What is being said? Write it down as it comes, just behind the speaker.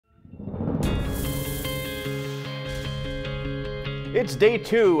It's day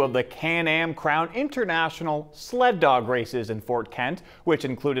 2 of the Can-Am Crown International Sled Dog races in Fort Kent, which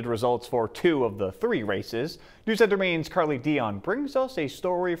included results for 2 of the 3 races. News Center Maine's Carly Dion brings us a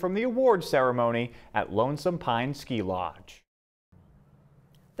story from the awards ceremony at Lonesome Pine Ski Lodge.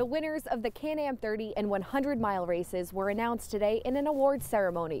 The winners of the Can-Am 30 and 100-mile races were announced today in an awards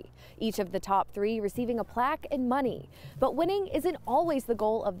ceremony, each of the top 3 receiving a plaque and money. But winning isn't always the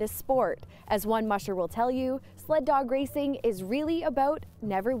goal of this sport. As one musher will tell you, sled dog racing is really about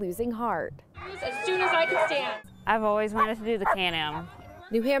never losing heart. As soon as I can stand. I've always wanted to do the Can-Am.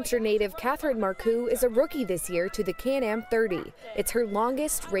 New Hampshire native Catherine Marcoux is a rookie this year to the Can-Am 30. It's her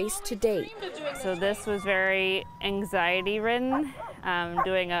longest race to date. So this was very anxiety-ridden,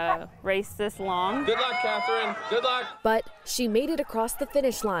 doing a race this long. Good luck, Catherine. Good luck. But she made it across the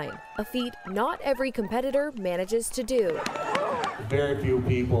finish line, a feat not every competitor manages to do. Very few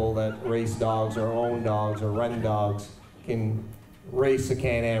people that race dogs or own dogs or run dogs can race a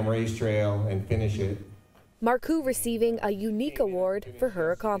Can-Am race trail and finish it. Marcoux receiving a unique award for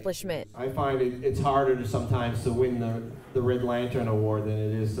her accomplishment. I find it's harder sometimes to win the Red Lantern Award than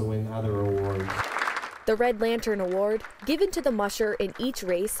it is to win other awards. The Red Lantern Award given to the musher in each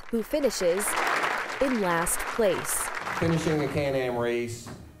race who finishes in last place. Finishing a Can-Am race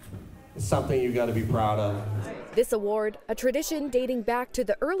is something you've got to be proud of. This award, a tradition dating back to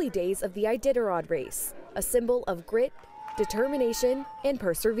the early days of the Iditarod race, a symbol of grit, determination, and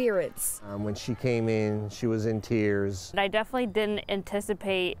perseverance. When she came in, she was in tears. I definitely didn't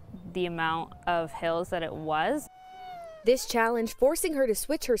anticipate the amount of hills that it was. This challenge forcing her to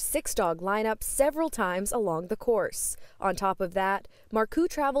switch her 6-dog lineup several times along the course. On top of that, Marcoux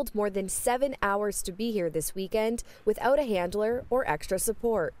traveled more than 7 hours to be here this weekend without a handler or extra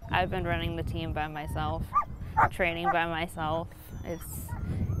support. I've been running the team by myself, training by myself.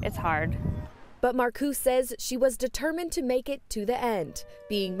 It's hard. But Marcoux says she was determined to make it to the end,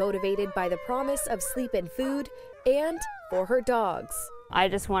 being motivated by the promise of sleep and food and for her dogs. I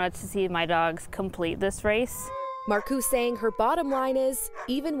just wanted to see my dogs complete this race. Marcoux saying her bottom line is,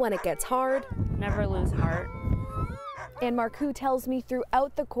 even when it gets hard, never lose heart. And Marcoux tells me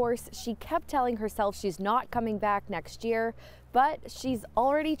throughout the course she kept telling herself she's not coming back next year, but she's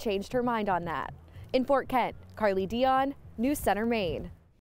already changed her mind on that. In Fort Kent, Carly Dion, News Center, Maine.